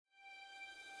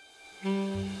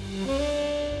Sweating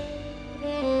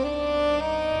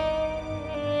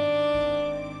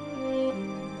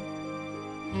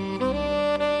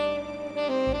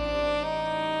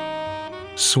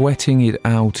It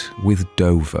Out with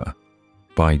Dover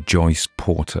by Joyce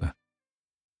Porter.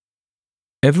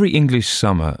 Every English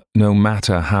summer, no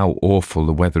matter how awful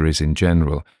the weather is in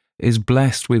general, is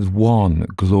blessed with one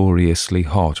gloriously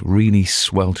hot, really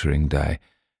sweltering day,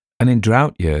 and in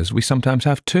drought years we sometimes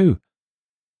have two.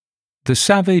 The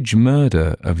savage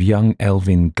murder of young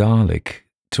Elvin Garlick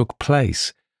took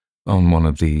place on one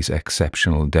of these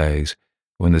exceptional days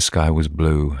when the sky was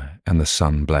blue and the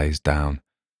sun blazed down.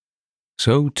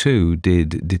 So too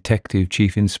did Detective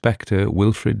Chief Inspector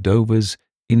Wilfred Dover's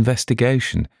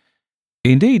investigation.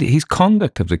 Indeed, his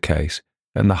conduct of the case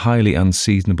and the highly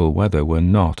unseasonable weather were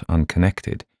not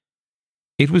unconnected.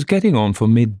 It was getting on for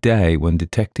midday when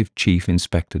Detective Chief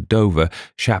Inspector Dover,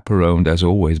 chaperoned as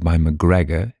always by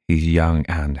McGregor, his young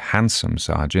and handsome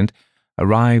sergeant,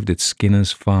 arrived at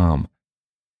Skinner's farm.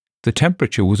 The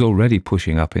temperature was already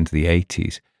pushing up into the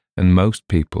 80s, and most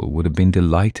people would have been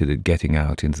delighted at getting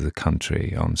out into the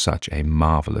country on such a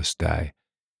marvellous day.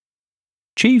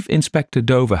 Chief Inspector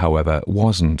Dover, however,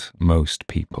 wasn't most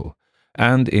people,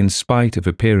 and in spite of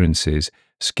appearances,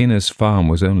 Skinner's farm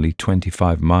was only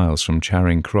 25 miles from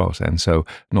Charing Cross, and so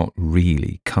not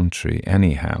really country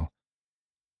anyhow.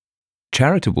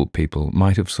 Charitable people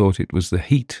might have thought it was the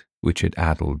heat which had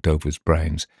addled Dover's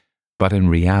brains, but in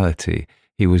reality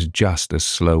he was just as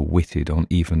slow-witted on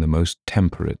even the most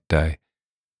temperate day.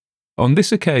 On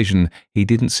this occasion, he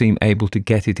didn't seem able to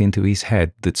get it into his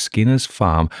head that Skinner's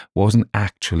farm wasn't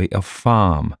actually a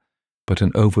farm, but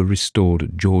an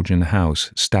over-restored Georgian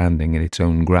house standing in its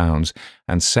own grounds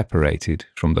and separated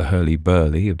from the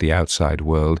hurly-burly of the outside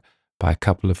world by a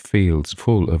couple of fields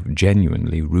full of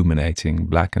genuinely ruminating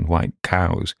black and white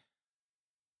cows.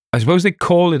 "I suppose they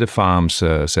call it a farm,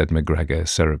 sir," said McGregor,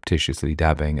 surreptitiously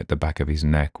dabbing at the back of his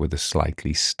neck with a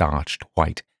slightly starched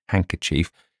white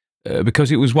handkerchief,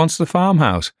 "because it was once the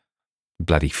farmhouse."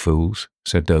 "Bloody fools,"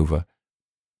 said Dover,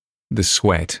 the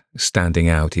sweat standing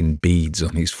out in beads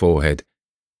on his forehead.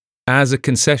 As a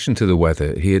concession to the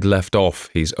weather, he had left off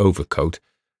his overcoat,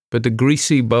 but the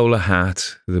greasy bowler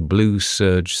hat, the blue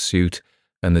serge suit,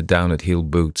 and the down-at-heel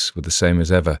boots were the same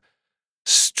as ever.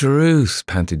 "Struth,"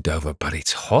 panted Dover, "but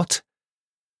it's hot."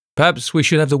 "Perhaps we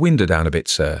should have the window down a bit,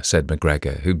 sir," said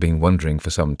McGregor, who'd been wondering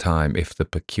for some time if the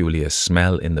peculiar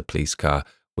smell in the police car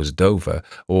was Dover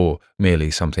or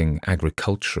merely something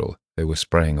agricultural they were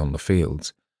spraying on the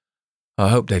fields. "I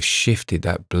hope they've shifted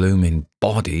that bloomin'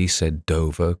 body," said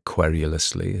Dover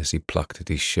querulously as he plucked at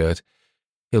his shirt.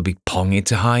 "He'll be ponged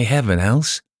to high heaven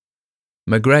else."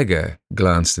 McGregor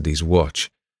glanced at his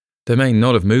watch. "They may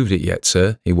not have moved it yet,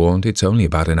 sir," he warned. "It's only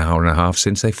about an hour and a half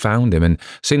since they found him, and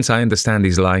since I understand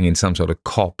he's lying in some sort of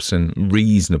copse and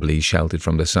reasonably sheltered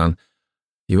from the sun."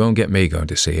 "You won't get me going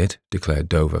to see it," declared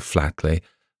Dover flatly.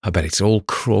 "I bet it's all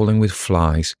crawling with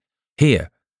flies.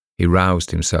 Here," he roused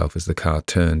himself as the car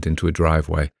turned into a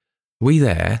driveway. "We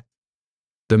there?"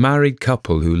 The married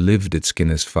couple who lived at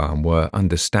Skinner's farm were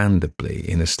understandably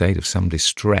in a state of some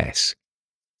distress,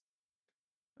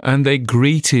 and they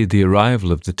greeted the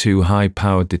arrival of the two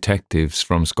high-powered detectives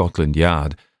from Scotland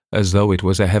Yard as though it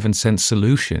was a heaven-sent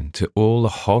solution to all the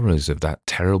horrors of that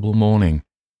terrible morning.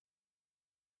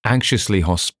 Anxiously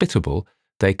hospitable,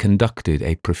 they conducted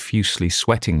a profusely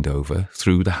sweating Dover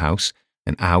through the house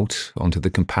and out onto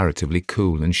the comparatively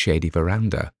cool and shady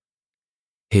veranda.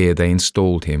 Here they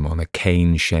installed him on a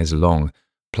cane chaise longue,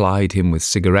 plied him with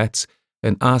cigarettes,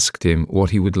 and asked him what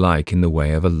he would like in the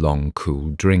way of a long,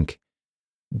 cool drink.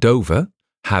 Dover,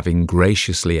 having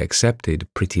graciously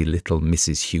accepted pretty little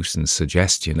Mrs. Hewson's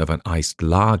suggestion of an iced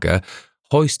lager,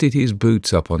 hoisted his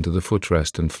boots up onto the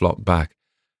footrest and flopped back.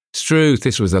 "Struth,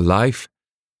 this was a life,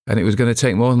 and it was going to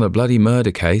take more than a bloody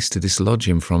murder case to dislodge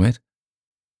him from it."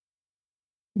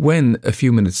 When, a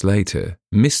few minutes later,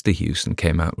 Mr. Hewson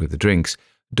came out with the drinks,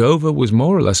 Dover was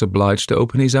more or less obliged to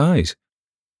open his eyes.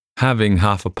 Having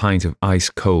half a pint of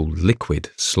ice-cold liquid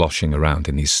sloshing around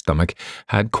in his stomach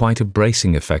had quite a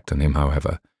bracing effect on him,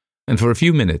 however, and for a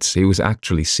few minutes he was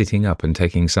actually sitting up and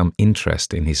taking some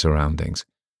interest in his surroundings.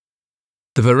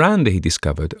 The veranda, he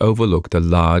discovered, overlooked a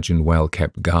large and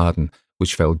well-kept garden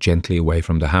which fell gently away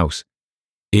from the house.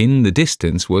 In the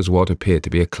distance was what appeared to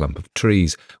be a clump of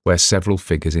trees, where several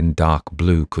figures in dark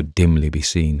blue could dimly be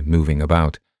seen moving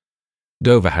about.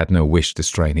 Dover had no wish to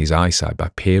strain his eyesight by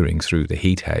peering through the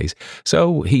heat haze,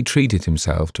 so he treated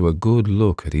himself to a good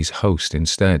look at his host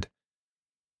instead.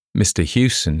 Mr.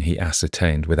 Hewson, he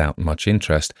ascertained without much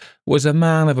interest, was a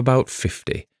man of about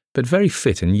 50, but very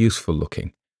fit and youthful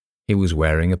looking. He was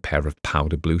wearing a pair of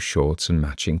powder blue shorts and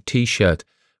matching T-shirt,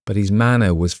 but his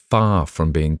manner was far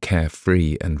from being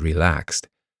carefree and relaxed.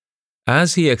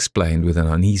 As he explained with an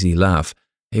uneasy laugh,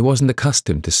 he wasn't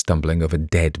accustomed to stumbling over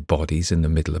dead bodies in the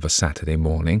middle of a Saturday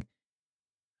morning.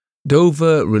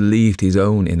 Dover relieved his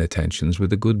own inattentions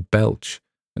with a good belch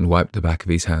and wiped the back of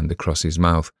his hand across his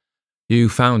mouth. "You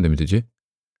found him, did you?"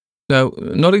 "No,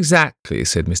 not exactly,"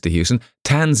 said Mr. Hewson.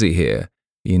 "Tansy here,"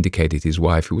 he indicated his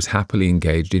wife, who was happily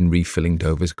engaged in refilling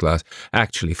Dover's glass,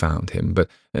 "actually found him, but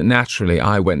naturally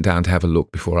I went down to have a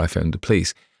look before I phoned the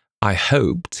police. I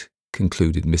hoped,"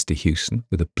 concluded Mr. Hewson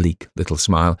with a bleak little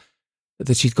smile,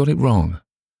 "that she'd got it wrong."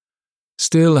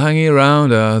 "Still hanging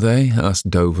around, are they?" asked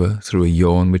Dover, through a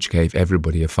yawn which gave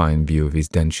everybody a fine view of his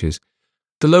dentures.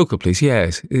 "The local police,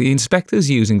 yes. The inspector's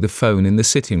using the phone in the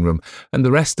sitting room, and the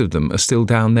rest of them are still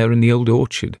down there in the old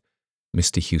orchard."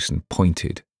 Mr. Hewson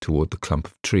pointed toward the clump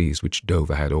of trees which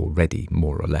Dover had already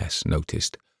more or less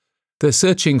noticed. "They're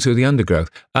searching through the undergrowth.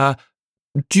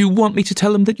 Do you want me to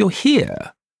tell them that you're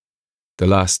here?" The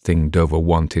last thing Dover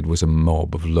wanted was a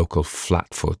mob of local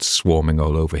flatfoots swarming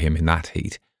all over him in that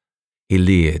heat. He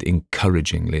leered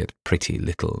encouragingly at pretty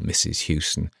little Mrs.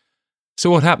 Hewson. "So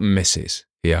what happened, missus?"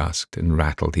 he asked, and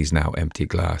rattled his now empty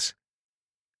glass.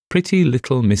 Pretty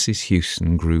little Mrs.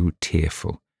 Hewson grew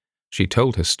tearful. She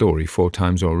told her story 4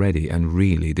 times already and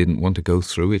really didn't want to go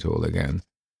through it all again.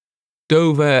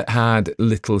 Dover had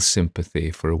little sympathy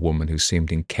for a woman who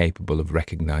seemed incapable of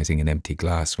recognizing an empty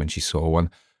glass when she saw one.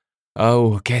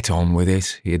 "Oh, get on with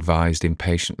it," he advised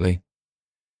impatiently.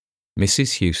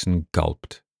 Mrs. Hewson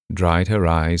gulped, dried her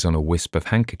eyes on a wisp of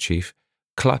handkerchief,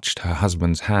 clutched her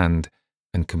husband's hand,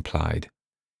 and complied.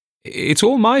 "It's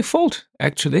all my fault,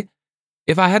 actually.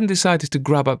 If I hadn't decided to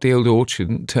grub up the old orchard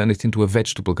and turn it into a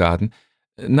vegetable garden,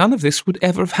 none of this would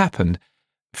ever have happened.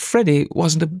 Freddie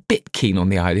wasn't a bit keen on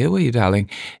the idea, were you, darling?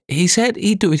 He said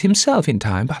he'd do it himself in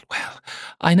time, but, well,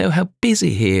 I know how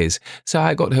busy he is, so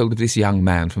I got hold of this young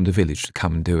man from the village to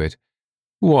come and do it."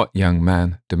 "What young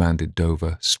man?" demanded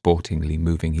Dover, sportingly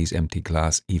moving his empty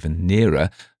glass even nearer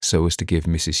so as to give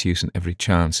Mrs. Hewson every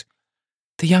chance.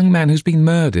 "The young man who's been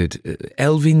murdered,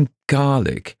 Elvin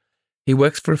Garlick. He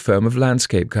works for a firm of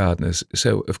landscape gardeners,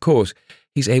 so, of course,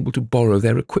 he's able to borrow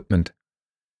their equipment."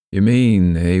 "You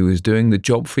mean he was doing the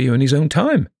job for you in his own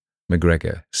time?"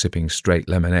 McGregor, sipping straight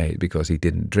lemonade because he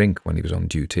didn't drink when he was on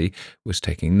duty, was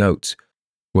taking notes.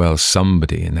 Well,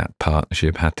 somebody in that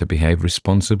partnership had to behave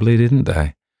responsibly, didn't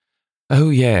they? "Oh,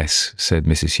 yes," said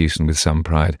Mrs. Hewson with some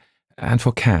pride. "And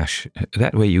for cash.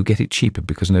 That way you get it cheaper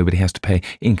because nobody has to pay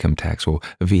income tax or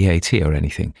VAT or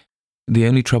anything. The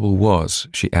only trouble was,"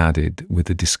 she added with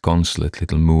a disconsolate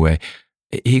little moue,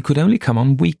 "he could only come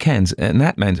on weekends, and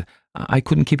that meant I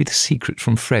couldn't keep it a secret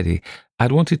from Freddie.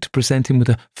 I'd wanted to present him with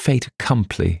a fait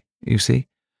accompli, you see."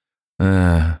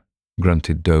 "Ah,"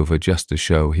 grunted Dover just to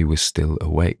show he was still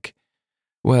awake.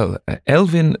 "Well,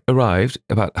 Elvin arrived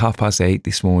about 8:30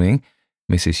 this morning."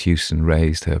 Mrs. Hewson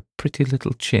raised her pretty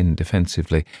little chin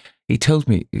defensively. "He told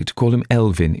me to call him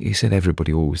Elvin. He said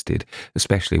everybody always did,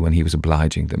 especially when he was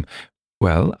obliging them.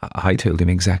 Well, I told him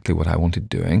exactly what I wanted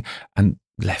doing, and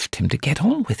left him to get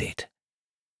on with it."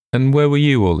 "And where were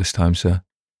you all this time, sir?"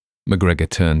 McGregor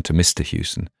turned to Mr.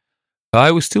 Hewson. "I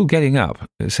was still getting up.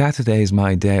 Saturday's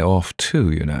my day off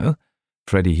too, you know."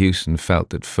 Freddie Hewson felt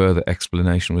that further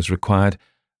explanation was required.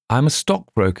 "I'm a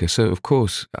stockbroker, so, of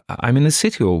course, I'm in the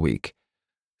city all week."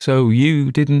 "So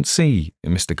you didn't see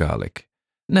Mr. Garlick?"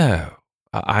 "No.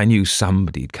 I knew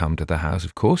somebody'd come to the house,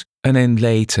 of course, and then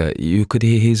later you could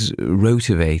hear his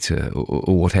rotavator,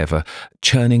 or whatever,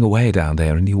 churning away down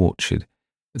there in the orchard.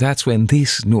 That's when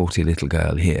this naughty little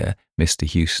girl here," Mr.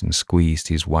 Hewson squeezed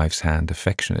his wife's hand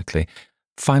affectionately,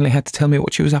 "finally had to tell me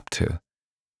what she was up to."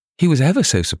 "He was ever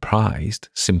so surprised,"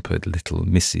 simpered little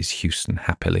Mrs. Hewson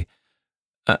happily.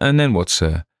 "And then what,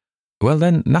 sir?" "Well,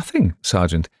 then, nothing,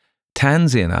 Sergeant.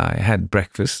 Tansy and I had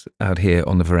breakfast out here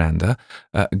on the veranda.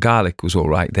 Garlick was all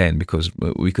right then because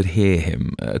we could hear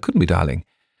him, couldn't we, darling?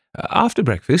 After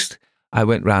breakfast, I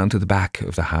went round to the back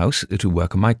of the house to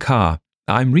work on my car.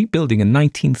 I'm rebuilding a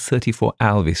 1934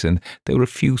 Alvis, and there were a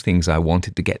few things I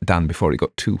wanted to get done before it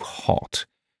got too hot."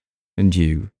 "And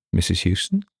you, Mrs.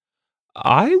 Hewson?"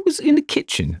 "I was in the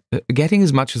kitchen, getting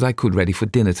as much as I could ready for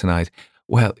dinner tonight.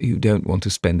 Well, you don't want to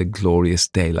spend a glorious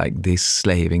day like this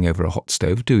slaving over a hot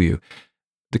stove, do you?"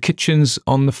 "The kitchen's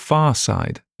on the far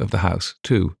side of the house,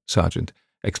 too, Sergeant,"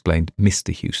 explained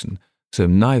Mr. Hewson, "so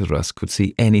neither of us could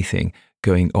see anything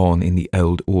going on in the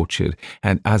old orchard,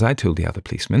 and as I told the other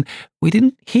policeman, we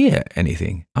didn't hear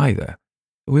anything either.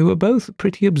 We were both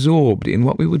pretty absorbed in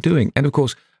what we were doing, and of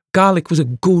course Garlic was a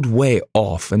good way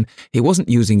off, and he wasn't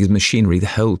using his machinery the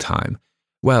whole time.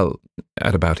 Well,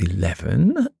 at about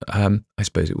 11, I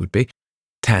suppose it would be,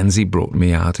 Tansy brought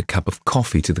me out a cup of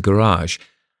coffee to the garage.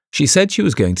 She said she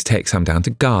was going to take some down to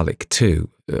Garlic too.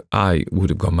 I would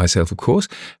have gone myself, of course,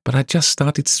 but I just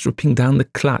started stripping down the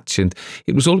clutch, and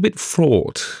it was all a bit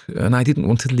fraught, and I didn't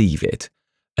want to leave it.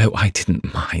 Oh, I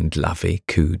didn't mind, lovey,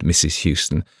 cooed Mrs.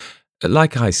 Houston.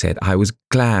 Like I said, I was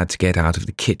glad to get out of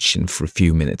the kitchen for a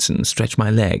few minutes and stretch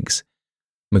my legs.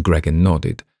 McGregor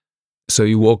nodded. So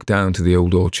you walked down to the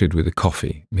old orchard with the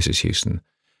coffee, Mrs. Houston?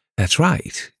 That's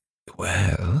right.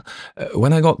 Well,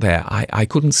 when I got there, I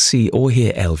couldn't see or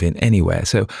hear Elvin anywhere,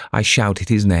 so I shouted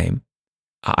his name.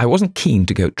 I wasn't keen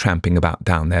to go tramping about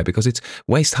down there because it's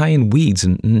waist-high in weeds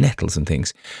and nettles and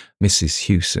things. Mrs.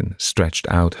 Houston stretched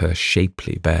out her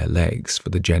shapely bare legs for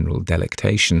the general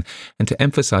delectation and to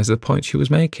emphasize the point she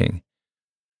was making.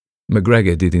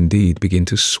 McGregor did indeed begin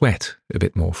to sweat a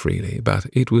bit more freely, but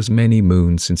it was many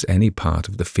moons since any part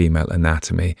of the female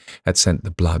anatomy had sent the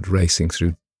blood racing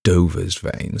through Dover's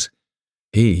veins.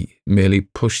 He merely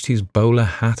pushed his bowler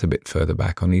hat a bit further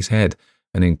back on his head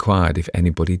and inquired if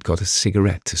anybody'd got a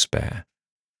cigarette to spare.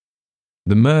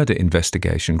 The murder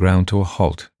investigation ground to a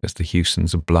halt as the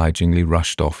Houstons obligingly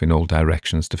rushed off in all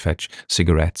directions to fetch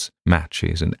cigarettes,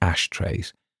 matches, and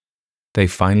ashtrays. They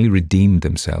finally redeemed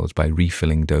themselves by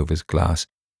refilling Dover's glass,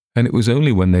 and it was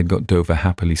only when they'd got Dover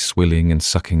happily swilling and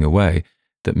sucking away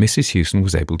that Mrs. Houston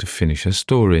was able to finish her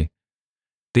story.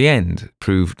 The end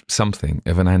proved something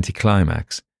of an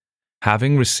anticlimax.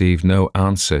 Having received no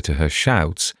answer to her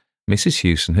shouts, Mrs.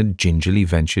 Houston had gingerly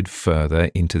ventured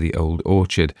further into the old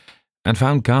orchard and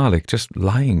found Garlic just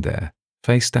lying there,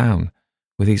 face down,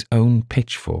 with his own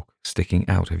pitchfork sticking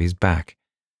out of his back.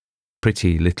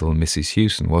 Pretty little Mrs.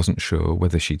 Houston wasn't sure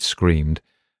whether she'd screamed,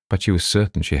 but she was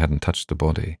certain she hadn't touched the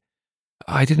body.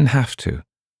 I didn't have to,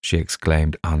 she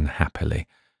exclaimed unhappily.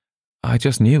 I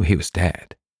just knew he was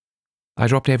dead. I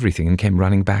dropped everything and came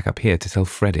running back up here to tell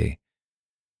Freddie.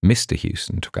 Mr.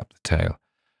 Houston took up the tale.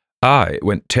 I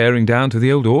went tearing down to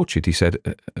the old orchard, he said,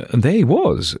 and there he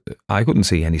was. I couldn't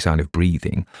see any sign of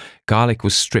breathing. Garlic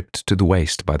was stripped to the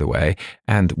waist, by the way,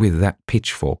 and with that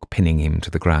pitchfork pinning him to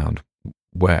the ground.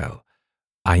 Well,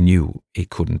 I knew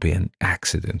it couldn't be an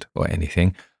accident or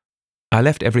anything. I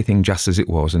left everything just as it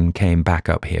was and came back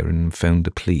up here and phoned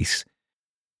the police.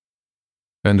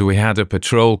 And we had a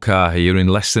patrol car here in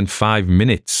less than 5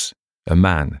 minutes. A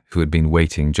man, who had been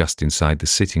waiting just inside the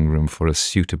sitting room for a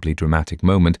suitably dramatic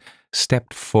moment,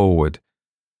 stepped forward.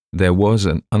 There was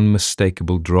an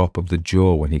unmistakable drop of the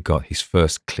jaw when he got his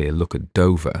first clear look at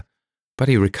Dover, but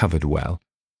he recovered well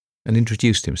and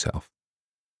introduced himself.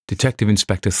 Detective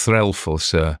Inspector Threlfall,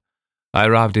 sir. I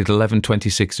arrived at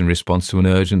 11:26 in response to an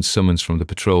urgent summons from the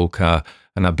patrol car,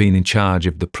 and I've been in charge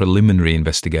of the preliminary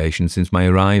investigation since my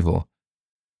arrival.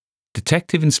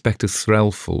 Detective Inspector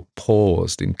Threlfall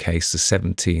paused in case the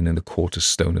 17¼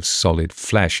 stone of solid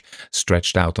flesh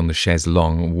stretched out on the chaise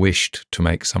longue wished to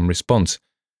make some response.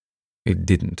 It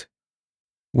didn't.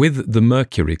 With the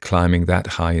mercury climbing that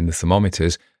high in the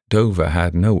thermometers, Dover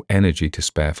had no energy to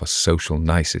spare for social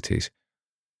niceties.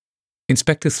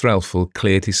 Inspector Threlfall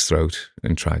cleared his throat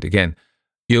and tried again.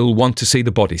 You'll want to see the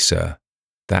body, sir.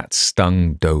 That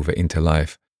stung Dover into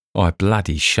life. I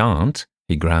bloody shan't,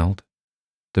 he growled.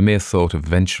 The mere thought of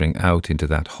venturing out into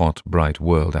that hot, bright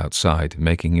world outside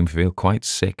making him feel quite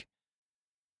sick.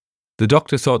 The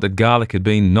doctor thought that Garlic had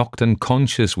been knocked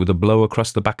unconscious with a blow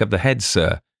across the back of the head,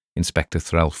 sir. Inspector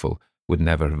Threlfall would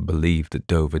never have believed that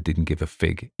Dover didn't give a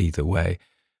fig either way.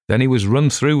 Then he was run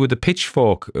through with a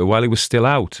pitchfork while he was still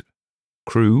out.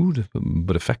 Crude,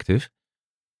 but effective.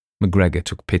 McGregor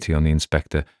took pity on the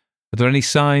inspector. Are there any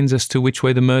signs as to which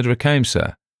way the murderer came,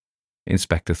 sir?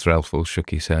 Inspector Threlfall shook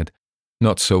his head.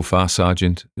 Not so far,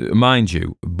 Sergeant. Mind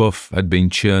you, Buff had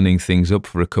been churning things up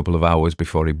for a couple of hours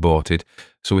before he bought it,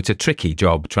 so it's a tricky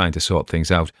job trying to sort things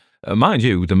out. Mind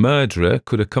you, the murderer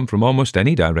could have come from almost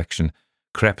any direction,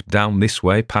 crept down this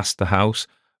way past the house,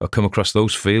 or come across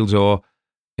those fields, or...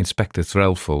 Inspector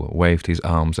Threlfall waved his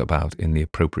arms about in the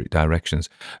appropriate directions.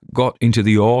 Got into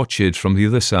the orchard from the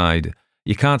other side.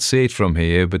 You can't see it from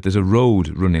here, but there's a road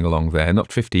running along there,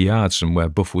 not 50 yards from where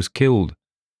Buff was killed.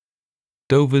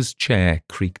 Dover's chair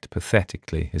creaked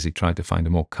pathetically as he tried to find a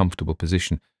more comfortable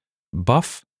position.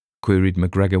 Buff? Queried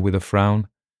McGregor with a frown.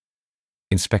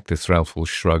 Inspector Threlfall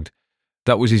shrugged.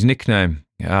 That was his nickname.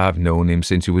 I've known him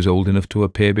since he was old enough to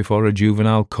appear before a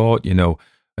juvenile court, you know,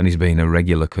 and he's been a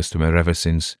regular customer ever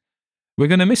since. We're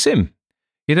going to miss him.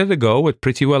 He'd had a go at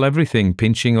pretty well everything,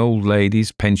 pinching old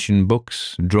ladies' pension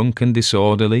books, drunk and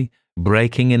disorderly,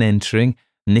 breaking and entering,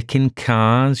 nicking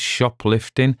cars,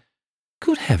 shoplifting.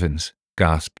 Good heavens,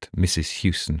 gasped Mrs.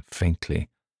 Hewson faintly.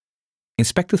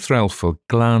 Inspector Threlfall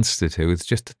glanced at her with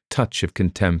just a touch of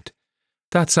contempt.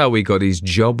 That's how he got his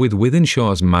job with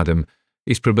Withenshaws, madam.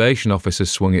 His probation officer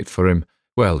swung it for him.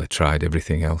 Well, they tried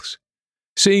everything else.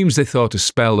 Seems they thought a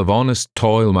spell of honest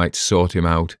toil might sort him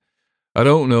out. I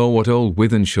don't know what old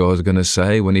Withenshaw's going to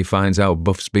say when he finds out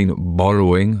Buff's been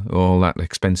borrowing all that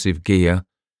expensive gear.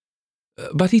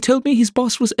 But he told me his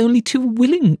boss was only too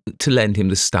willing to lend him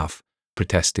the stuff,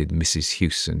 protested Mrs.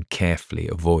 Hewson, carefully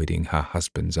avoiding her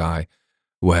husband's eye.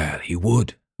 Well, he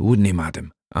would, wouldn't he,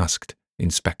 madam? Asked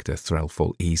Inspector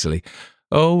Threlfall easily.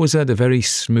 Always had a very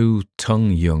smooth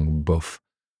tongue, young Buff,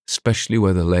 especially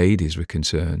where the ladies were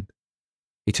concerned.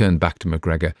 He turned back to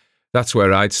McGregor. That's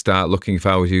where I'd start looking if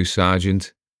I was you,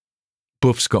 Sergeant.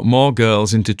 Buff's got more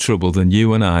girls into trouble than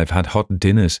you and I've had hot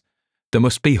dinners. There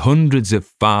must be hundreds of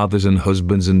fathers and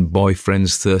husbands and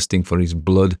boyfriends thirsting for his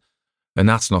blood, and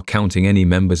that's not counting any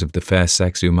members of the fair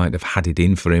sex who might have had it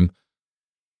in for him.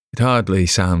 It hardly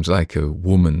sounds like a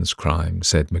woman's crime,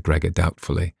 said McGregor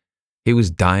doubtfully. He was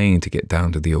dying to get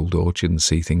down to the old orchard and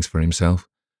see things for himself.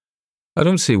 I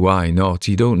don't see why not.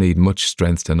 You don't need much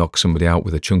strength to knock somebody out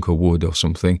with a chunk of wood or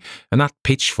something, and that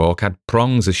pitchfork had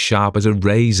prongs as sharp as a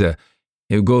razor.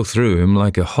 It would go through him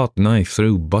like a hot knife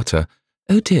through butter.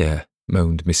 Oh dear,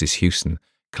 moaned Mrs. Hewson,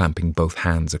 clamping both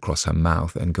hands across her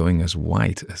mouth and going as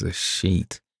white as a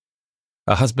sheet.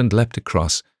 Her husband leapt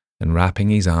across and, wrapping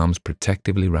his arms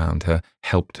protectively round her,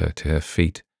 helped her to her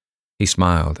feet. He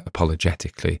smiled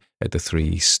apologetically at the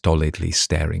three stolidly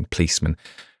staring policemen.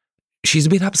 She's a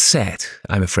bit upset,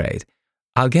 I'm afraid.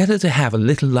 I'll get her to have a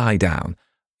little lie down.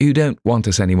 You don't want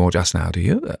us any more just now, do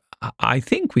you? I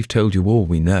think we've told you all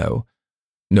we know.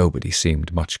 Nobody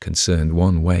seemed much concerned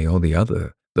one way or the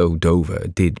other, though Dover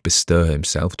did bestir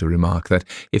himself to remark that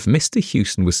if Mr.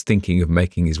 Hewson was thinking of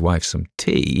making his wife some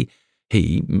tea,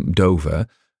 he, Dover,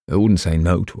 wouldn't say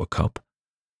no to a cup.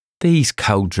 These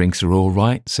cold drinks are all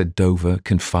right, said Dover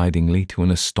confidingly to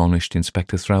an astonished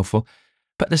Inspector Threlfall,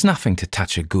 but there's nothing to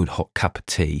touch a good hot cup of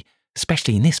tea,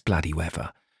 especially in this bloody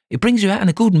weather. It brings you out in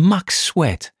a good muck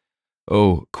sweat.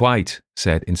 Oh, quite,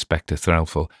 said Inspector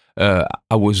Threlfall.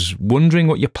 I was wondering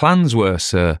what your plans were,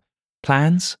 sir.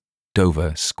 Plans?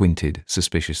 Dover squinted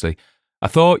suspiciously. I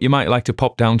thought you might like to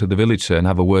pop down to the village, sir, and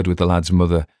have a word with the lad's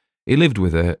mother. He lived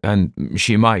with her, and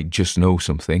she might just know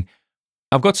something.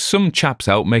 I've got some chaps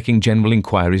out making general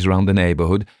inquiries around the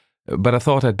neighbourhood, but I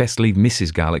thought I'd best leave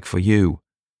Mrs. Garlick for you.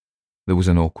 There was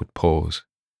an awkward pause.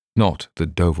 Not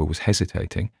that Dover was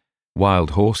hesitating.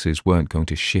 Wild horses weren't going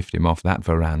to shift him off that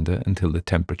veranda until the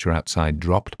temperature outside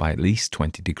dropped by at least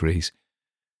 20 degrees.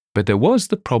 But there was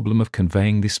the problem of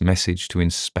conveying this message to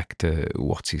Inspector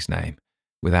What's-his-name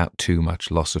without too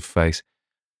much loss of face.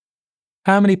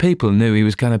 How many people knew he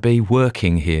was going to be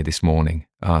working here this morning?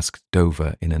 Asked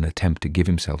Dover in an attempt to give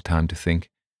himself time to think.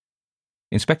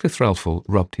 Inspector Threlfall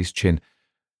rubbed his chin.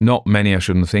 Not many, I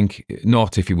shouldn't think.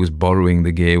 Not if he was borrowing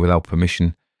the gear without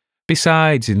permission.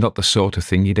 Besides, it's not the sort of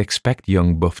thing you'd expect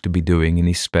young Buff to be doing in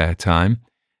his spare time.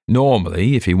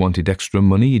 Normally, if he wanted extra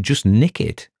money, he'd just nick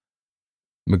it.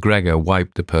 McGregor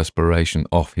wiped the perspiration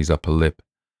off his upper lip.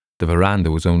 The veranda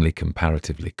was only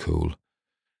comparatively cool.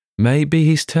 Maybe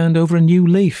he's turned over a new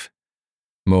leaf.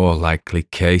 More likely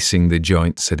casing the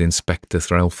joint, said Inspector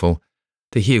Threlfall.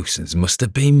 The Hewsons must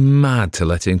have been mad to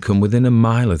let him come within a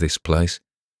mile of this place.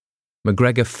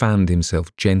 McGregor fanned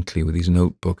himself gently with his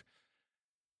notebook.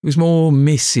 It was more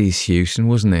Mrs. Hewson,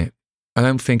 wasn't it? I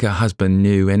don't think her husband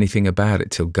knew anything about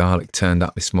it till Garlick turned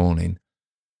up this morning.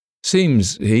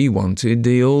 Seems he wanted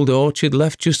the old orchard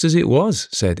left just as it was,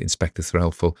 said Inspector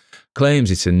Threlfall.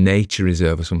 Claims it's a nature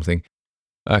reserve or something.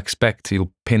 I expect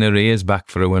he'll pin her ears back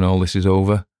for her when all this is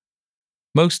over.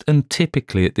 Most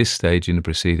untypically at this stage in the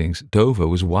proceedings, Dover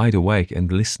was wide awake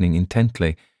and listening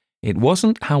intently. It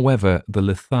wasn't, however, the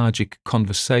lethargic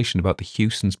conversation about the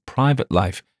Hewsons' private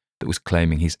life that was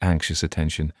claiming his anxious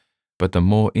attention, but the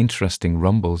more interesting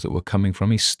rumbles that were coming from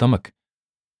his stomach.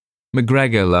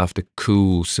 McGregor laughed a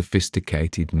cool,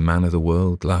 sophisticated,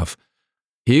 man-of-the-world laugh.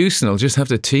 Hewson'll just have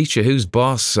to teach her who's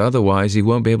boss, otherwise he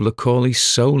won't be able to call his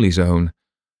soul his own.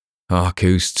 Hark,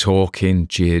 who's talking,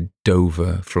 jeered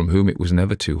Dover, from whom it was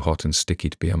never too hot and sticky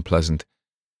to be unpleasant.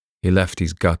 He left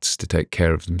his guts to take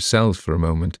care of themselves for a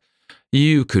moment.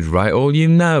 You could write all you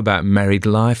know about married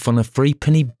life on a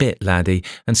threepenny bit, laddie,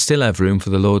 and still have room for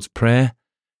the Lord's Prayer.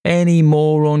 Any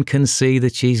moron can see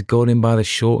that she's got him by the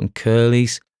short and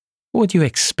curlies. What do you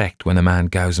expect when a man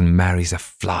goes and marries a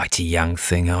flighty young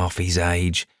thing half his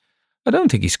age? I don't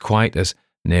think he's quite as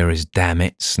near as damn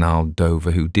it, snarled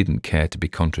Dover, who didn't care to be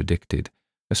contradicted.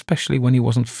 especially when he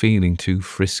wasn't feeling too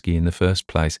frisky in the first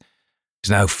place.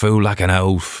 There's no fool like an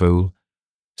old fool.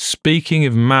 Speaking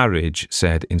of marriage,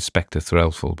 said Inspector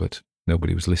Threlfall, but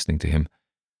nobody was listening to him.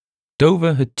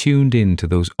 Dover had tuned in to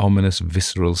those ominous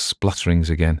visceral splutterings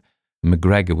again.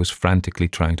 McGregor was frantically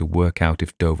trying to work out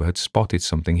if Dover had spotted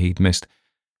something he'd missed.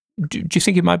 Do you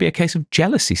think it might be a case of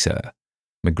jealousy, sir?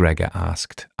 McGregor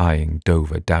asked, eyeing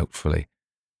Dover doubtfully.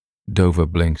 Dover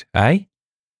blinked. Eh?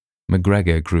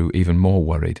 McGregor grew even more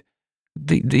worried.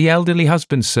 The elderly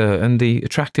husband, sir, and the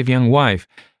attractive young wife,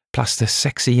 plus the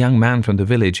sexy young man from the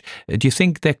village. Do you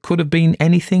think there could have been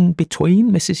anything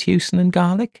between Mrs. Hewson and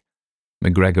Garlick?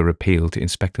 McGregor appealed to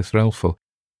Inspector Threlfall.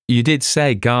 You did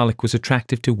say Garlick was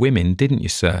attractive to women, didn't you,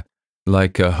 sir?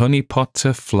 Like a honeypot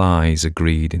to flies,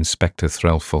 agreed Inspector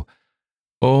Threlfall.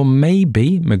 Or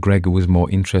maybe, McGregor was more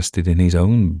interested in his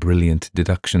own brilliant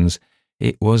deductions,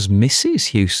 it was Mrs.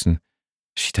 Hewson.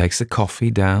 She takes the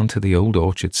coffee down to the old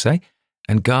orchard, say,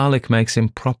 and Garlick makes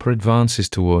improper advances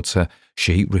towards her.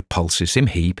 She repulses him,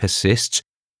 he persists.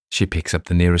 She picks up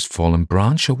the nearest fallen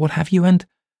branch, or what have you, and—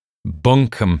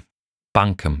 Bunkum,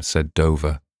 said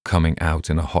Dover, coming out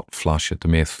in a hot flush at the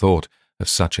mere thought of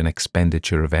such an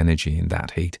expenditure of energy in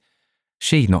that heat.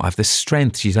 She'd not have the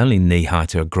strength, she's only knee-high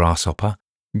to a grasshopper.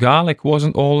 Garlick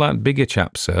wasn't all that big a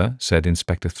chap, sir, said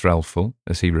Inspector Threlfall,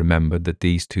 as he remembered that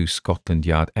these two Scotland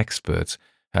Yard experts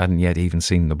hadn't yet even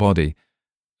seen the body.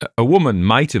 A woman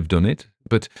might have done it,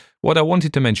 but what I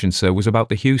wanted to mention, sir, was about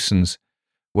the Hewsons.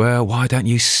 Well, why don't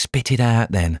you spit it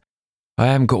out, then? I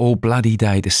haven't got all bloody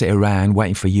day to sit around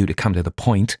waiting for you to come to the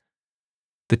point.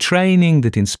 The training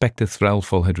that Inspector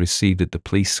Threlfall had received at the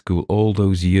police school all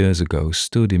those years ago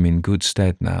stood him in good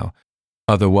stead now.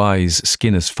 Otherwise,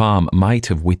 Skinner's Farm might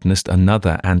have witnessed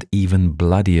another and even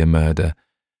bloodier murder.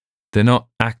 They're not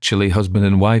actually husband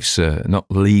and wife, sir,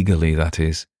 not legally, that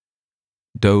is.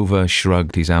 Dover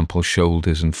shrugged his ample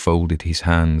shoulders and folded his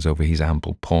hands over his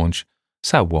ample paunch.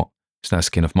 So what? It's no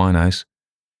skin of mine house.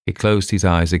 He closed his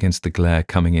eyes against the glare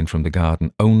coming in from the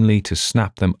garden, only to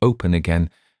snap them open again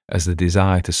as the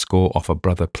desire to score off a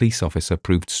brother police officer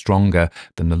proved stronger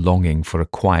than the longing for a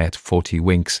quiet 40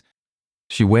 winks.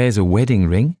 She wears a wedding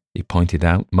ring, he pointed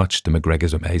out, much to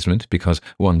McGregor's amazement, because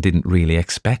one didn't really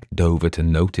expect Dover to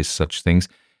notice such things,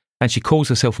 and she calls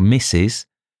herself Mrs.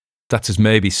 That's as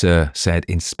maybe, sir, said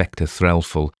Inspector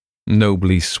Threlfall,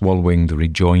 nobly swallowing the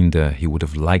rejoinder he would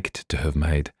have liked to have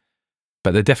made.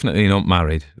 But they're definitely not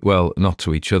married. Well, not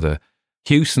to each other.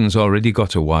 Hewson's already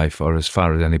got a wife, or as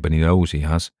far as anybody knows he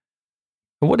has.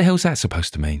 And what the hell's that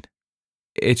supposed to mean?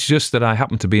 It's just that I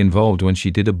happened to be involved when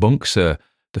she did a bunk, sir.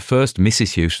 The first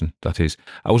Mrs. Hewson, that is.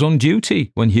 I was on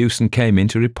duty when Hewson came in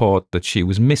to report that she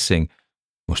was missing.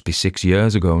 Must be 6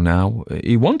 years ago now.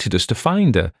 He wanted us to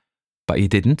find her, but he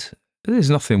didn't. There's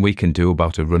nothing we can do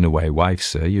about a runaway wife,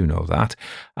 sir, you know that.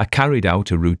 I carried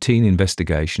out a routine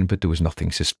investigation, but there was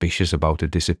nothing suspicious about her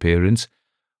disappearance.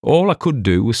 All I could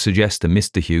do was suggest to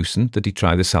Mr. Hewson that he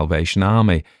try the Salvation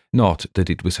Army, not that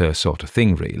it was her sort of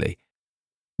thing, really.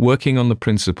 Working on the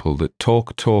principle that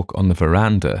talk on the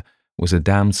veranda was a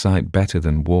damn sight better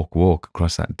than walk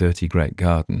across that dirty great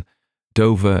garden,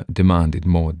 Dover demanded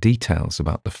more details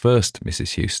about the first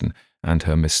Mrs. Hewson and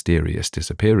her mysterious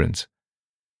disappearance.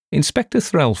 Inspector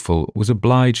Threlfall was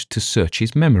obliged to search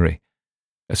his memory.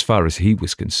 As far as he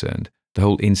was concerned, the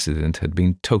whole incident had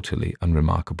been totally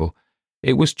unremarkable.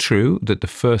 It was true that the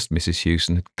first Mrs.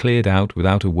 Hewson had cleared out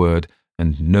without a word,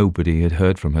 and nobody had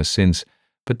heard from her since,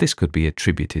 but this could be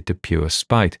attributed to pure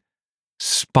spite.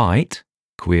 Spite?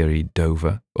 Queried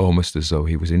Dover, almost as though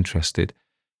he was interested.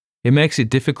 It makes it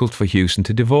difficult for Hewson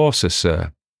to divorce her,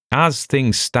 sir. As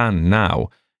things stand now,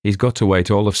 he's got to wait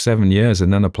all of 7 years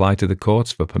and then apply to the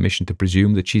courts for permission to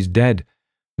presume that she's dead.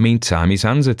 Meantime, his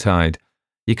hands are tied.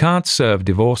 You can't serve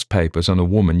divorce papers on a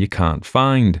woman you can't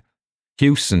find.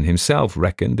 Hewson himself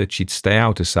reckoned that she'd stay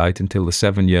out of sight until the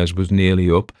 7 years was nearly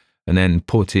up and then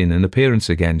put in an appearance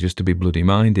again just to be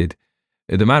bloody-minded.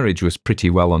 The marriage was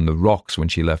pretty well on the rocks when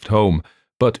she left home,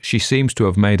 but she seems to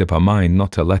have made up her mind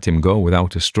not to let him go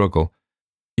without a struggle.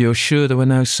 You're sure there were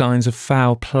no signs of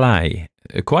foul play?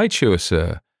 Quite sure,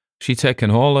 sir. She'd taken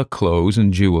all her clothes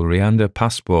and jewellery and her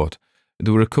passport.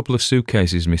 There were a couple of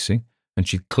suitcases missing, and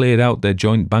she'd cleared out their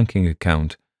joint banking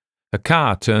account. A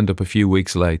car turned up a few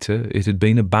weeks later. It had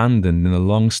been abandoned in a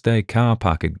long-stay car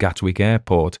park at Gatwick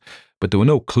Airport, but there were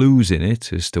no clues in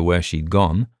it as to where she'd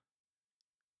gone.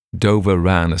 Dover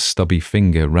ran a stubby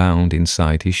finger round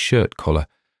inside his shirt collar.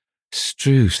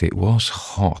 Struth, it was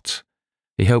hot.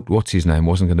 He hoped what's-his-name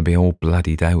wasn't going to be all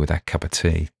bloodied out with that cup of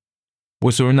tea.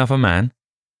 Was there another man?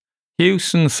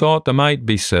 Hewson thought there might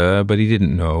be, sir, but he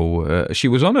didn't know. She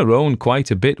was on her own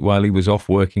quite a bit while he was off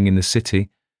working in the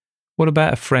city. What about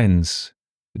her friends?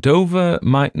 Dover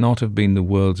might not have been the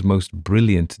world's most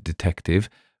brilliant detective,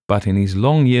 but in his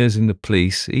long years in the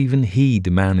police, even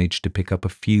he'd managed to pick up a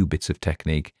few bits of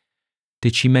technique.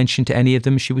 Did she mention to any of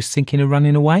them she was thinking of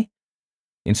running away?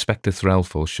 Inspector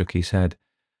Threlfall shook his head.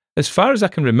 As far as I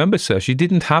can remember, sir, she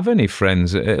didn't have any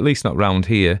friends, at least not round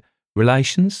here.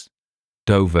 Relations?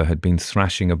 Dover had been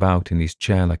thrashing about in his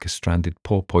chair like a stranded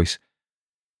porpoise.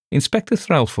 Inspector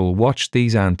Threlfall watched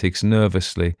these antics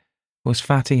nervously. Was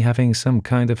Fatty having some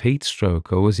kind of heat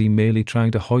stroke, or was he merely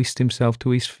trying to hoist himself to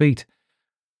his feet?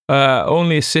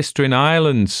 Only a sister in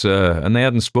Ireland, sir, and they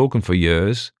hadn't spoken for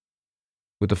years.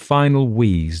 With a final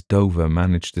wheeze, Dover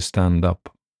managed to stand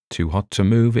up. Too hot to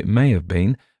move it may have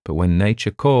been, but when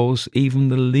nature calls, even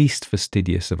the least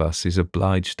fastidious of us is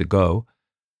obliged to go.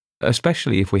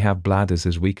 Especially if we have bladders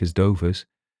as weak as Dover's.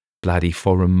 Bloody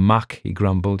foreign muck, he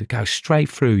grumbled. It goes straight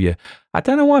through you. I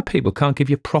don't know why people can't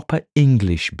give you proper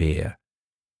English beer.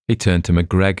 He turned to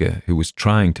McGregor, who was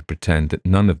trying to pretend that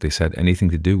none of this had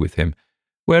anything to do with him.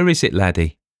 Where is it,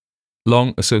 laddie?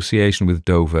 Long association with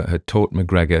Dover had taught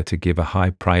McGregor to give a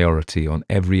high priority on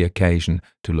every occasion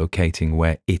to locating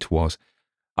where it was.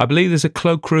 I believe there's a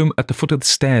cloakroom at the foot of the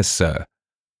stairs, sir.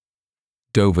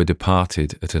 Dover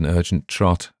departed at an urgent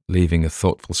trot, leaving a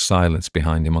thoughtful silence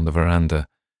behind him on the veranda.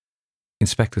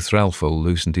 Inspector Threlfall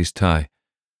loosened his tie.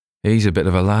 He's a bit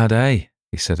of a lad, eh?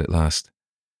 He said at last.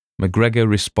 McGregor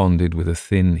responded with a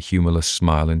thin, humourless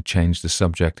smile and changed the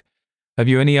subject. Have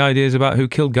you any ideas about who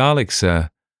killed Garlick, sir?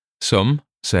 Some,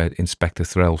 said Inspector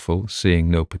Threlfall, seeing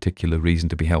no particular reason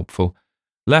to be helpful.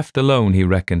 Left alone, he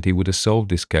reckoned he would have solved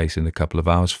this case in a couple of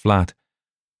hours flat.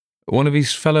 One of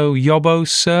his fellow yobbos,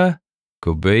 sir?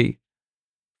 Could be.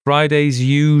 Friday's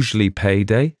usually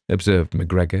payday, observed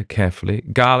McGregor carefully.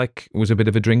 Garlick was a bit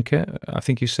of a drinker, I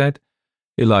think you said.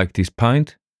 He liked his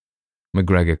pint.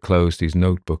 McGregor closed his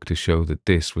notebook to show that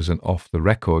this was an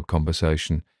off-the-record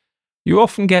conversation. You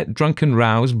often get drunken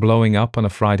rows blowing up on a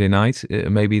Friday night.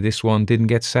 Maybe this one didn't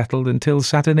get settled until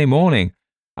Saturday morning.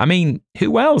 I mean,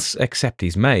 who else, except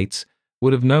his mates,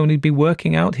 would have known he'd be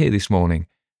working out here this morning?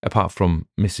 Apart from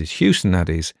Mrs. Hewson, that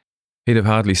is. He'd have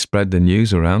hardly spread the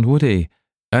news around, would he?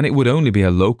 And it would only be a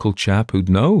local chap who'd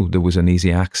know there was an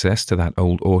easy access to that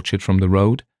old orchard from the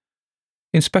road.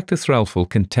 Inspector Threlfall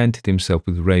contented himself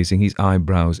with raising his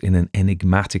eyebrows in an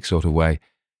enigmatic sort of way.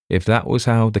 If that was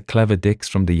how the clever dicks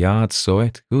from the yard saw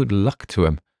it, good luck to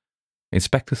him.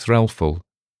 Inspector Threlfall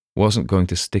wasn't going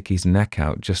to stick his neck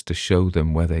out just to show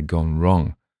them where they'd gone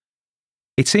wrong.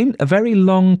 It seemed a very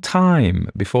long time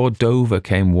before Dover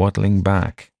came waddling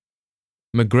back.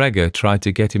 McGregor tried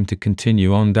to get him to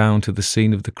continue on down to the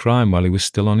scene of the crime while he was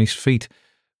still on his feet,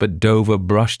 but Dover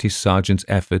brushed his sergeant's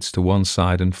efforts to one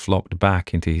side and flopped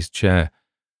back into his chair.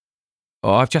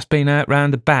 Oh, I've just been out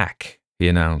round the back, he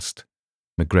announced.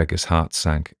 McGregor's heart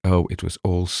sank. Oh, it was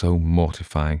all so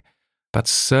mortifying. But,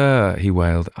 sir, he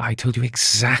wailed, I told you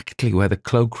exactly where the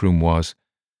cloakroom was.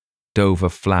 Dover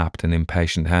flapped an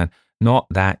impatient hand. Not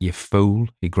that, you fool,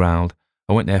 he growled.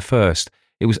 I went there first.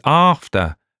 It was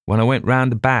after, when I went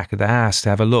round the back of the house to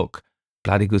have a look.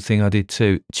 Bloody good thing I did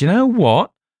too. Do you know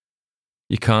what?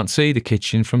 You can't see the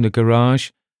kitchen from the garage,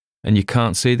 and you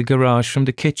can't see the garage from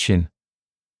the kitchen.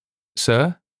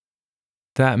 Sir?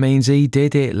 That means he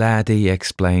did it, laddie,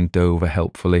 explained Dover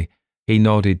helpfully. He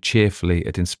nodded cheerfully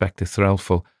at Inspector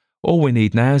Threlfall. All we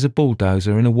need now is a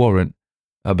bulldozer and a warrant.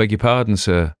 I beg your pardon,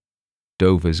 sir.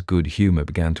 Dover's good humour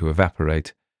began to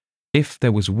evaporate. If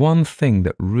there was one thing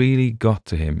that really got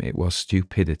to him, it was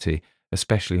stupidity,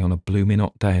 especially on a blooming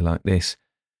hot day like this.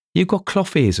 You got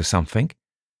cloth ears or something?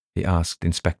 He asked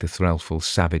Inspector Threlfall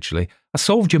savagely. I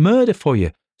solved your murder for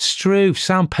you. Struth,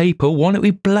 some people want it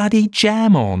with bloody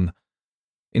jam on.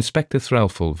 Inspector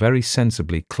Threlfall very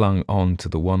sensibly clung on to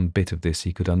the one bit of this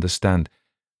he could understand.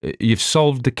 You've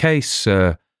solved the case,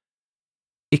 sir.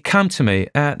 It come to me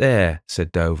out there,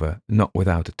 said Dover, not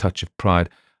without a touch of pride.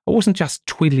 I wasn't just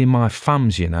twiddling my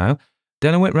thumbs, you know.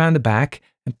 Then I went round the back,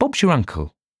 and Bob's your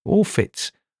uncle. All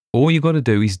fits. All you got to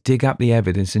do is dig up the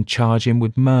evidence and charge him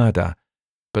with murder.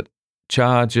 But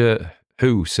charge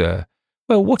who, sir?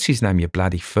 Well, what's his name, you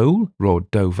bloody fool?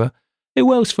 Roared Dover.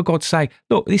 Who else, for God's sake?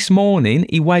 Look, this morning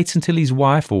he waits until his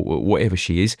wife, or whatever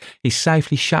she is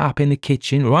safely shut up in the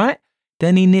kitchen, right?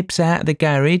 Then he nips out of the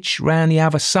garage, round the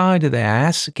other side of the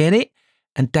house, get it?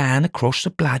 And down across the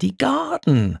bloody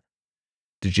garden.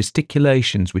 The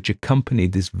gesticulations which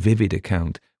accompanied this vivid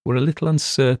account were a little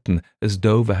uncertain, as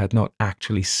Dover had not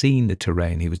actually seen the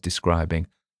terrain he was describing.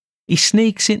 He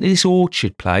sneaks into this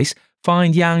orchard place,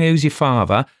 find young who's your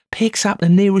father, picks up the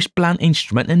nearest blunt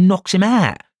instrument and knocks him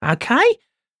out, okay?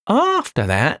 After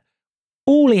that,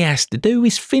 all he has to do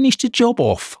is finish the job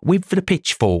off with the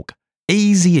pitchfork.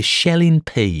 Easy as shelling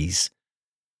peas.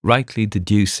 Rightly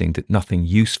deducing that nothing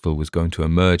useful was going to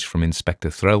emerge from Inspector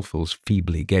Threlfall's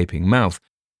feebly gaping mouth,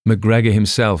 MacGregor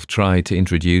himself tried to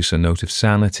introduce a note of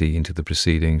sanity into the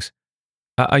proceedings.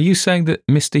 Are you saying that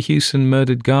Mr. Hewson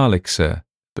murdered Garlick, sir?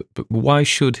 But why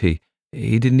should he?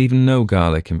 He didn't even know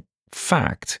Garlick. In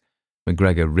fact,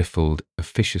 MacGregor riffled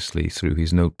officiously through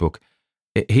his notebook.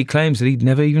 He claims that he'd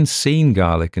never even seen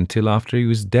Garlick until after he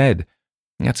was dead.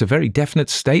 That's a very definite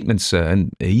statement, sir,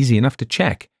 and easy enough to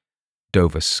check.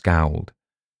 Dover scowled.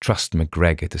 Trust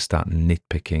MacGregor to start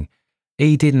nitpicking.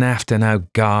 He didn't have to know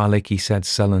Garlick, he said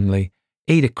sullenly.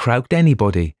 He'd have croaked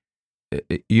anybody.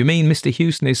 You mean Mr.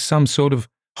 Hewson is some sort of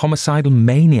homicidal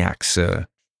maniac, sir?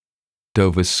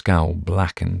 Dover's scowl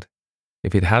blackened.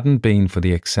 If it hadn't been for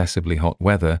the excessively hot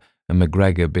weather and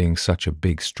MacGregor being such a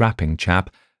big strapping chap,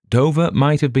 Dover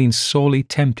might have been sorely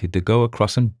tempted to go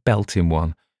across and belt him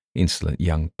one. Insolent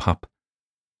young pup.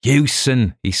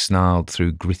 Hewson, he snarled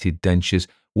through gritted dentures,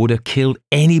 would have killed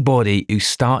anybody who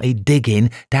started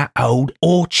digging that old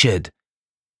orchard.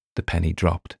 The penny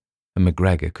dropped, and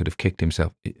MacGregor could have kicked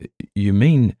himself. You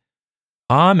mean?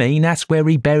 I mean that's where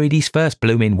he buried his first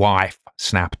blooming wife,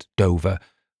 snapped Dover,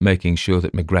 making sure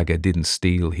that MacGregor didn't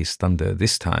steal his thunder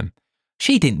this time.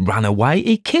 She didn't run away,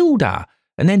 he killed her,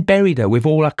 and then buried her with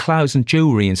all her clothes and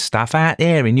jewellery and stuff out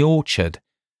there in the orchard.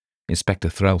 Inspector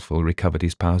Threlfall recovered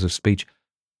his powers of speech.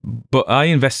 But I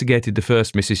investigated the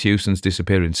first Mrs. Hewson's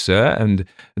disappearance, sir, and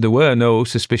there were no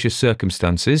suspicious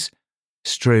circumstances.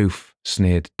 Struth,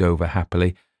 sneered Dover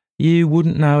happily. You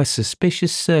wouldn't know a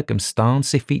suspicious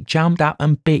circumstance if it jumped up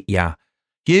and bit you.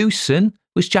 Hewson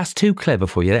was just too clever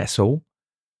for you, that's all.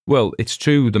 Well, it's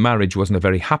true the marriage wasn't a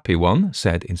very happy one,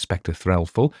 said Inspector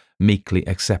Threlfall, meekly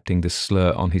accepting the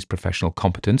slur on his professional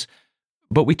competence.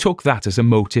 But we took that as a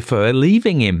motive for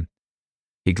leaving him.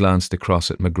 He glanced across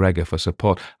at MacGregor for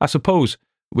support. I suppose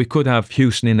we could have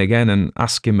Hewson in again and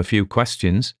ask him a few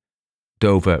questions.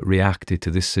 Dover reacted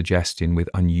to this suggestion with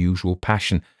unusual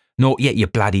passion. Not yet, you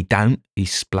bloody don't, he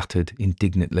spluttered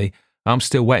indignantly. I'm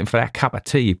still waiting for that cup of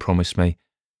tea you promised me.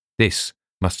 This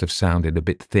must have sounded a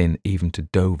bit thin even to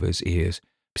Dover's ears.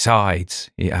 Besides,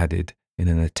 he added, in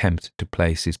an attempt to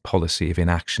place his policy of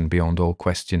inaction beyond all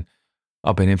question,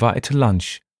 I've been invited to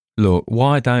lunch. Look,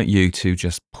 why don't you two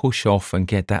just push off and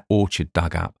get that orchard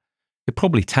dug up? It'll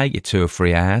probably take you 2 or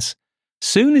 3 hours.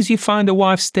 Soon as you find a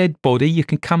wife's dead body, you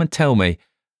can come and tell me.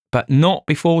 But not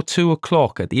before 2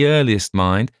 o'clock at the earliest,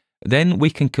 mind. Then we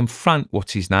can confront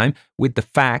what's-his-name with the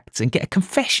facts and get a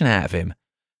confession out of him.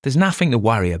 There's nothing to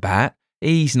worry about.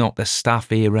 He's not the stuff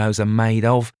heroes are made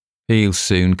of. He'll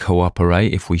soon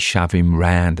cooperate if we shove him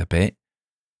round a bit.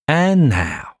 And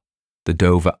now, the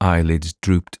Dover eyelids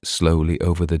drooped slowly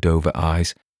over the Dover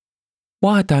eyes.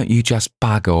 Why don't you just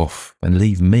bug off and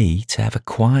leave me to have a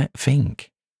quiet think?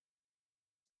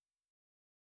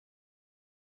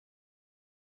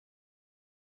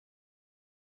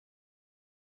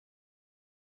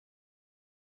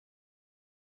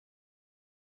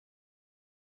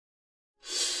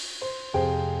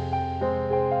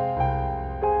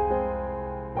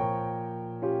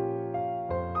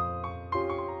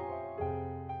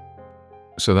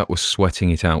 So that was Sweating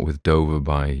It Out with Dover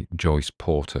by Joyce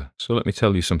Porter. So let me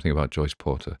tell you something about Joyce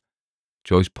Porter.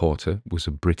 Joyce Porter was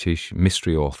a British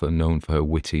mystery author known for her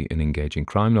witty and engaging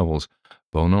crime novels.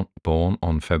 Born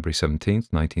on February 17th,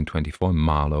 1924 in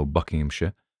Marlow,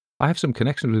 Buckinghamshire. I have some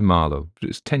connections with Marlow, but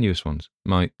it's tenuous ones.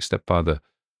 My stepfather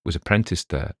was apprenticed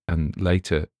there, and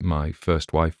later my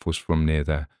first wife was from near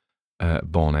there,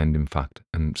 Bourne End, in fact.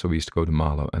 And so we used to go to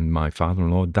Marlow, and my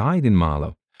father-in-law died in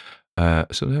Marlow.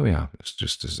 So there we are. It's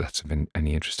just as that's of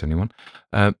any interest to anyone.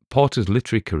 Porter's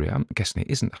literary career, I'm guessing it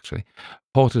isn't actually.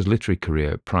 Porter's literary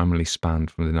career primarily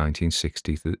spanned from the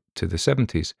 1960s to the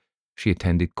 70s. She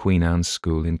attended Queen Anne's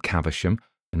School in Caversham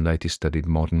and later studied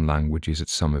modern languages at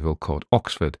Somerville Court,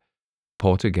 Oxford.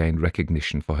 Porter gained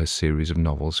recognition for her series of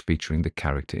novels featuring the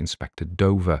character Inspector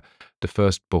Dover. The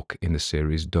first book in the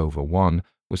series, Dover 1,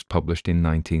 was published in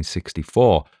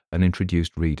 1964 and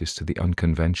introduced readers to the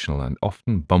unconventional and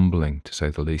often bumbling, to say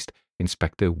the least,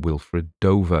 Inspector Wilfred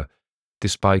Dover.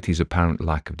 Despite his apparent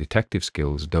lack of detective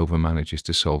skills, Dover manages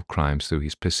to solve crimes through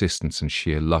his persistence and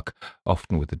sheer luck,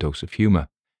 often with a dose of humour.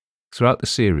 Throughout the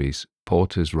series,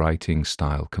 Porter's writing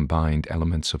style combined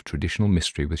elements of traditional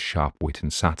mystery with sharp wit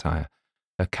and satire.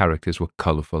 Her characters were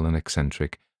colourful and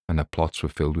eccentric, and her plots were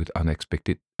filled with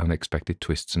unexpected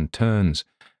twists and turns.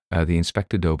 The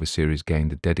Inspector Dover series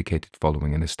gained a dedicated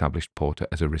following and established Porter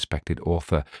as a respected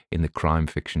author in the crime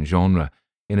fiction genre.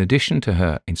 In addition to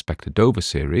her Inspector Dover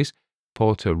series,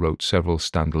 Porter wrote several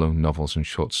standalone novels and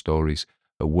short stories.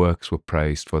 Her works were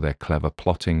praised for their clever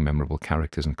plotting, memorable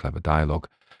characters, and clever dialogue.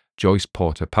 Joyce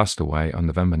Porter passed away on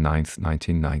November 9th,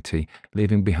 1990,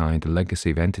 leaving behind a legacy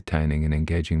of entertaining and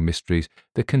engaging mysteries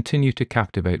that continue to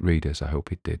captivate readers. I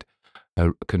hope it did.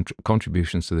 Her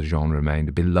contributions to the genre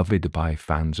remained beloved by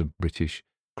fans of British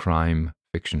crime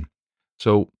fiction.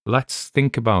 So let's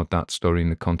think about that story in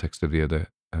the context of the other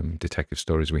detective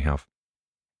stories we have.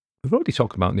 We've already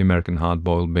talked about the American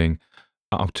hardboiled being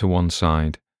out to one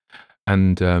side.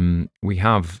 And we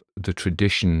have the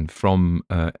tradition from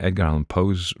Edgar Allan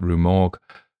Poe's Rue Morgue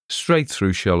straight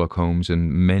through Sherlock Holmes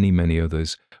and many, many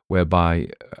others, whereby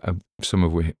some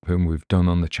of whom we've done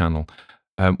on the channel,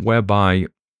 whereby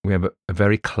we have a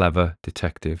very clever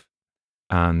detective,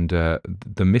 and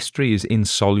the mystery is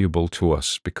insoluble to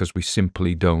us because we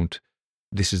simply don't.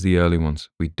 This is the early ones.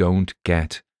 We don't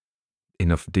get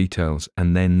enough details,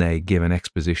 and then they give an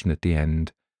exposition at the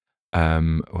end.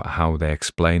 How they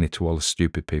explain it to all the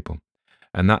stupid people,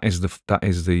 and that is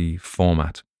the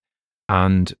format.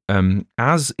 And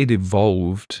as it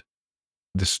evolved,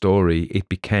 the story, it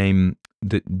became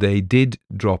that they did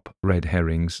drop red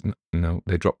herrings. No,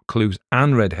 they dropped clues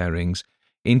and red herrings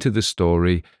into the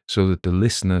story so that the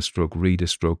listener, stroke reader,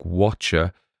 stroke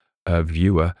watcher,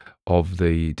 viewer of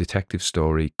the detective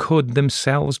story could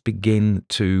themselves begin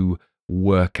to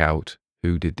work out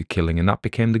who did the killing, and that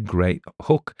became the great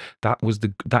hook. That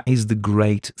is the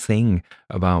great thing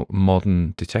about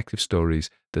modern detective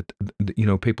stories, that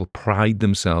people pride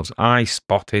themselves. I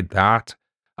spotted that.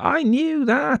 I knew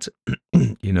that.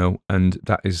 And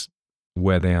that is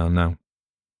where they are now.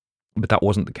 But that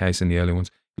wasn't the case in the early ones.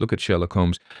 Look at Sherlock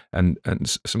Holmes and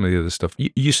some of the other stuff.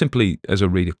 You simply, as a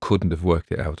reader, couldn't have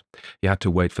worked it out. You had to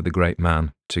wait for the great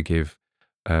man to give.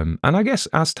 And I guess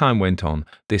as time went on,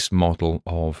 this model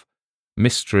of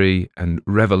mystery and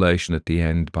revelation at the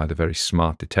end by the very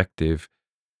smart detective,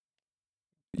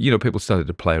 people started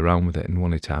to play around with it and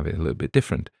wanted to have it a little bit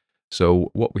different. So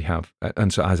what we have,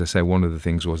 and so as I say, one of the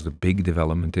things was the big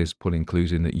development is putting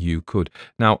clues in that you could.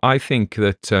 Now, I think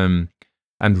that, and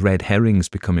red herrings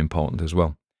become important as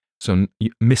well. So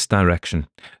misdirection.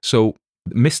 So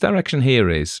misdirection here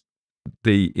is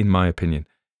in my opinion,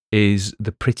 is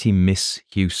the pretty Miss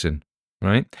Hewson,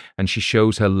 right? And she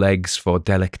shows her legs for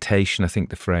delectation, I think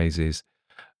the phrase is.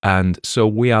 And so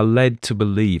we are led to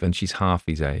believe, and she's half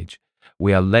his age,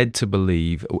 we are led to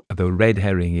believe the red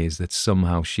herring is that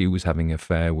somehow she was having an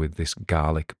affair with this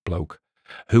garlic bloke,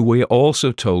 who we are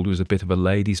also told was a bit of a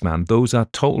ladies' man. Those are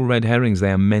total red herrings. They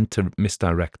are meant to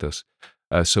misdirect us.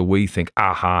 So we think,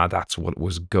 aha, that's what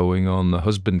was going on. The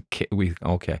husband,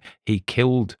 he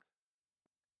killed.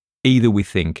 Either we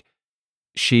think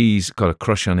she's got a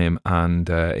crush on him and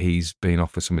he's been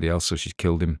off with somebody else, so she's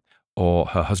killed him, or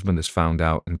her husband has found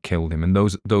out and killed him. And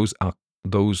those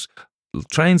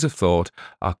trains of thought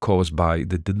are caused by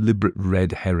the deliberate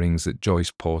red herrings that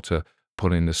Joyce Porter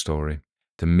put in the story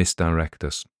to misdirect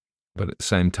us. But at the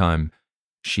same time,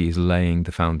 she is laying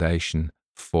the foundation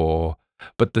for.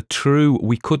 But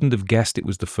we couldn't have guessed it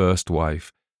was the first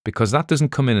wife, because that doesn't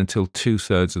come in until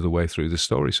 2/3 of the way through the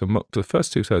story. So the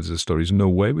first 2/3 of the story is no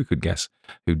way we could guess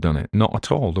who'd done it. Not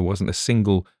at all. There wasn't a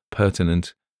single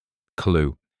pertinent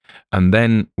clue. And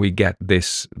then we get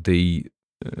the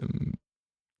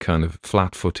kind of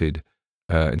flat-footed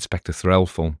Inspector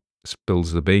Threlfall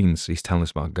spills the beans. He's telling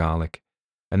us about garlic.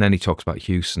 And then he talks about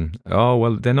Hewson. Oh,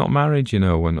 well, they're not married,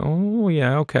 And, oh,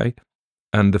 yeah, okay.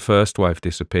 And the first wife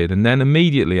disappeared. And then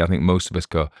immediately, I think most of us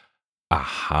go,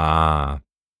 aha.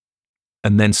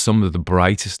 And then some of the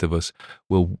brightest of us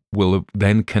will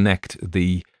then connect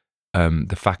the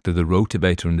fact of the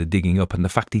rotavator and the digging up, and the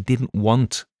fact he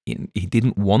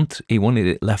wanted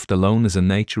it left alone as a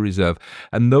nature reserve.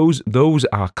 And those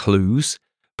are clues,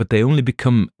 but they only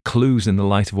become clues in the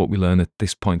light of what we learn at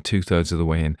this point, 2/3 of the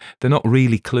way in. They're not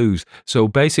really clues. So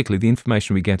basically, the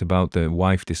information we get about the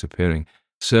wife disappearing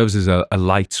serves as a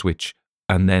light switch,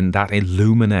 and then that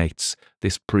illuminates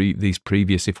these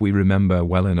previous, if we remember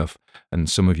well enough, and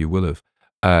some of you will have,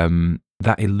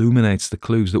 that illuminates the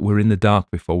clues that were in the dark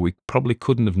before. We probably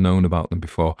couldn't have known about them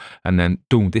before. And then,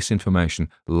 boom, this information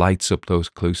lights up those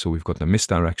clues. So we've got the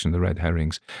misdirection, the red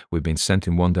herrings. We've been sent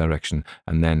in one direction,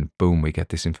 and then, boom, we get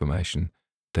this information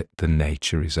that the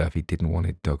nature reserve, he didn't want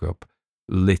it dug up,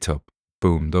 lit up.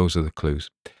 Boom, those are the clues.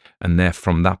 And there,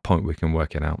 from that point, we can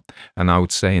work it out. And I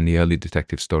would say in the early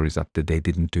detective stories that they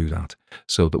didn't do that,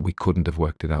 so that we couldn't have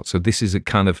worked it out. So this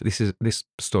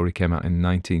story came out in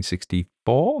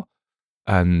 1964.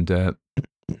 and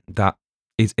that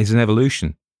is an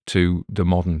evolution to the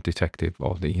modern detective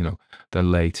or the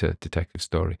later detective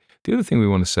story. The other thing we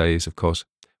want to say is, of course,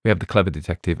 we have the clever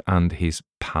detective and his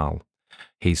pal,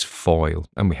 his foil,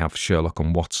 and we have Sherlock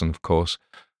and Watson, of course,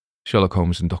 Sherlock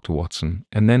Holmes and Dr. Watson,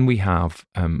 and then we have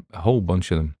a whole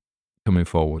bunch of them coming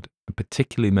forward. It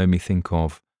particularly made me think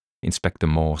of Inspector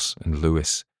Morse and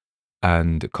Lewis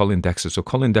and Colin Dexter. So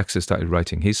Colin Dexter started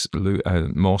writing his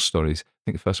Morse stories. I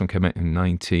think the first one came out in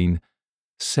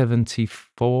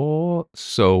 1974.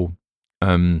 So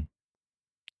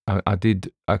I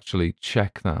did actually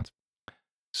check that.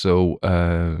 So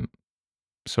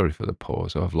sorry for the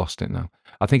pause. I've lost it now.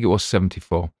 I think it was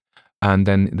 74. And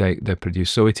then they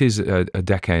produced. So it is a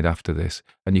decade after this.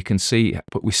 And you can see,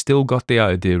 but we still got the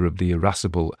idea of the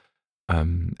irascible,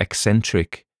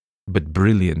 eccentric, but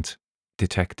brilliant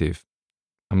detective.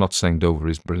 I'm not saying Dover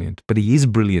is brilliant, but he is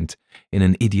brilliant in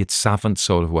an idiot savant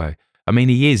sort of way. I mean,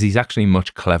 he is. He's actually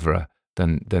much cleverer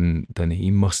than he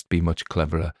must be much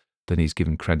cleverer than he's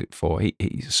given credit for.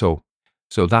 So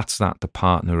that's that. The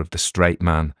partner of the straight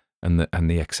man and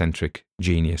the eccentric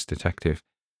genius detective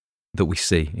that we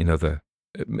see in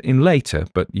later,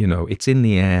 but it's in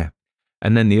the air.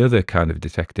 And then the other kind of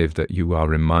detective that you are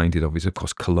reminded of is, of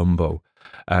course, Columbo.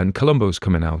 And Columbo's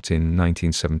coming out in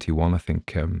 1971, I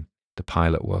think. The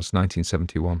pilot was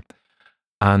 1971,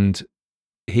 and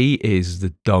he is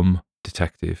the dumb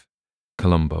detective,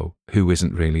 Columbo, who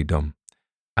isn't really dumb.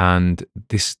 And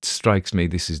this strikes me,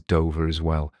 this is Dover as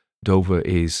well. Dover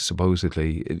is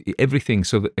supposedly everything.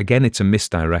 So that, again, it's a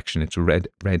misdirection. It's red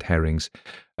herrings.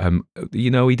 He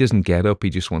doesn't get up. He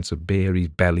just wants a beer. He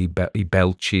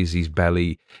belches. His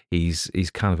belly. He's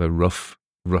kind of a rough.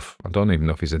 I don't even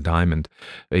know if he's a diamond.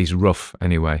 He's rough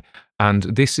anyway. And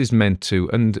this is meant to.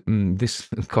 And this,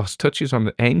 of course, touches on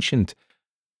the ancient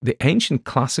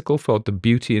classical thought, the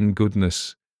beauty and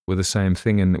goodness were the same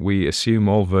thing, and we assume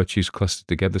all virtues clustered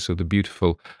together. So the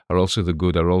beautiful are also the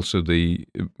good, are also the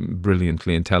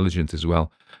brilliantly intelligent as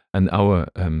well. And our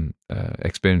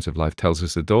experience of life tells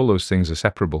us that all those things are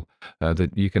separable.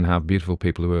 That you can have beautiful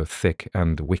people who are thick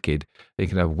and wicked. You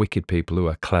can have wicked people who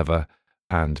are clever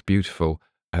and beautiful,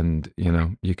 and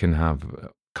you can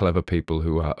have clever people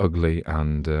who are ugly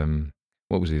and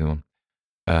what was the other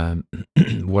one?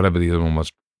 Whatever the other one was.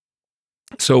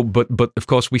 So, but of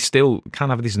course, we still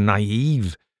kind of have this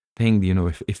naive thing,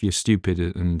 if you're stupid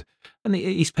and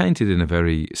he's painted in a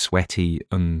very sweaty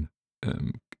and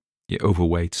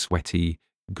overweight, sweaty,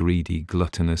 greedy,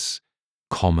 gluttonous,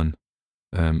 common.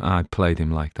 I played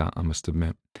him like that, I must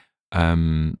admit.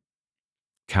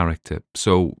 Character.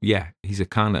 So yeah, he's a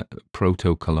kind of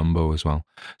proto Columbo as well.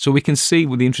 So we can see.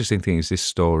 Well, the interesting thing is this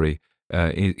story.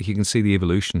 You can see the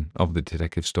evolution of the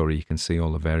detective story. You can see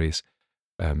all the various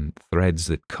threads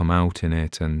that come out in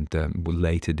it and will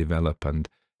later develop and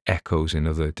echoes in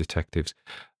other detectives.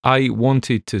 I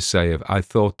wanted to say, I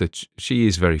thought that she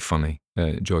is very funny,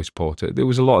 Joyce Porter. There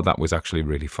was a lot of that was actually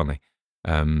really funny.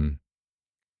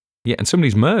 Yeah, and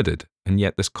somebody's murdered, and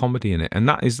yet there's comedy in it, and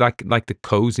that is like the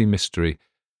cozy mystery.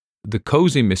 The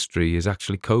cozy mystery is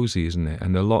actually cozy, isn't it?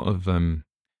 And a lot of if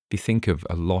you think of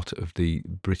a lot of the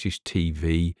British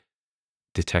TV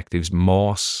detectives,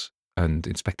 Morse and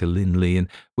Inspector Linley, and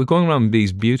we're going around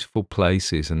these beautiful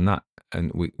places, and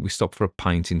we stop for a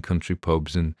pint in country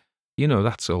pubs, and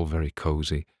that's all very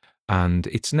cozy, and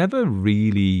it's never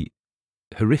really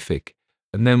horrific.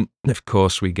 And then, of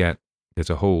course,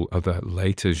 there's a whole other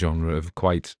later genre of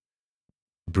quite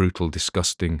brutal,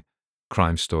 disgusting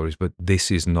crime stories, but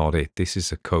this is not it. This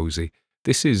is a cozy.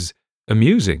 This is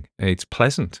amusing. It's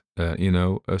pleasant.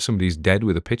 Somebody's dead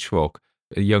with a pitchfork.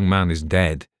 A young man is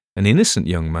dead. An innocent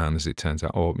young man, as it turns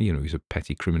out, or he's a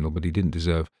petty criminal, but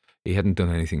he hadn't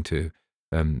done anything to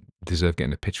deserve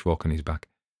getting a pitchfork on his back.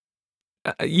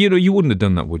 You wouldn't have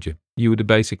done that, would you? You would have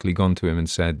basically gone to him and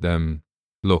said,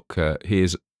 "Look,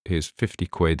 here's 50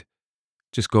 quid.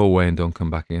 Just go away and don't come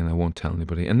back again. I won't tell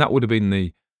anybody." And that would have been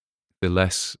the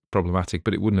less problematic,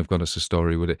 but it wouldn't have got us a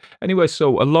story, would it? Anyway,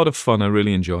 so a lot of fun. I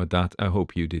really enjoyed that. I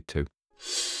hope you did too.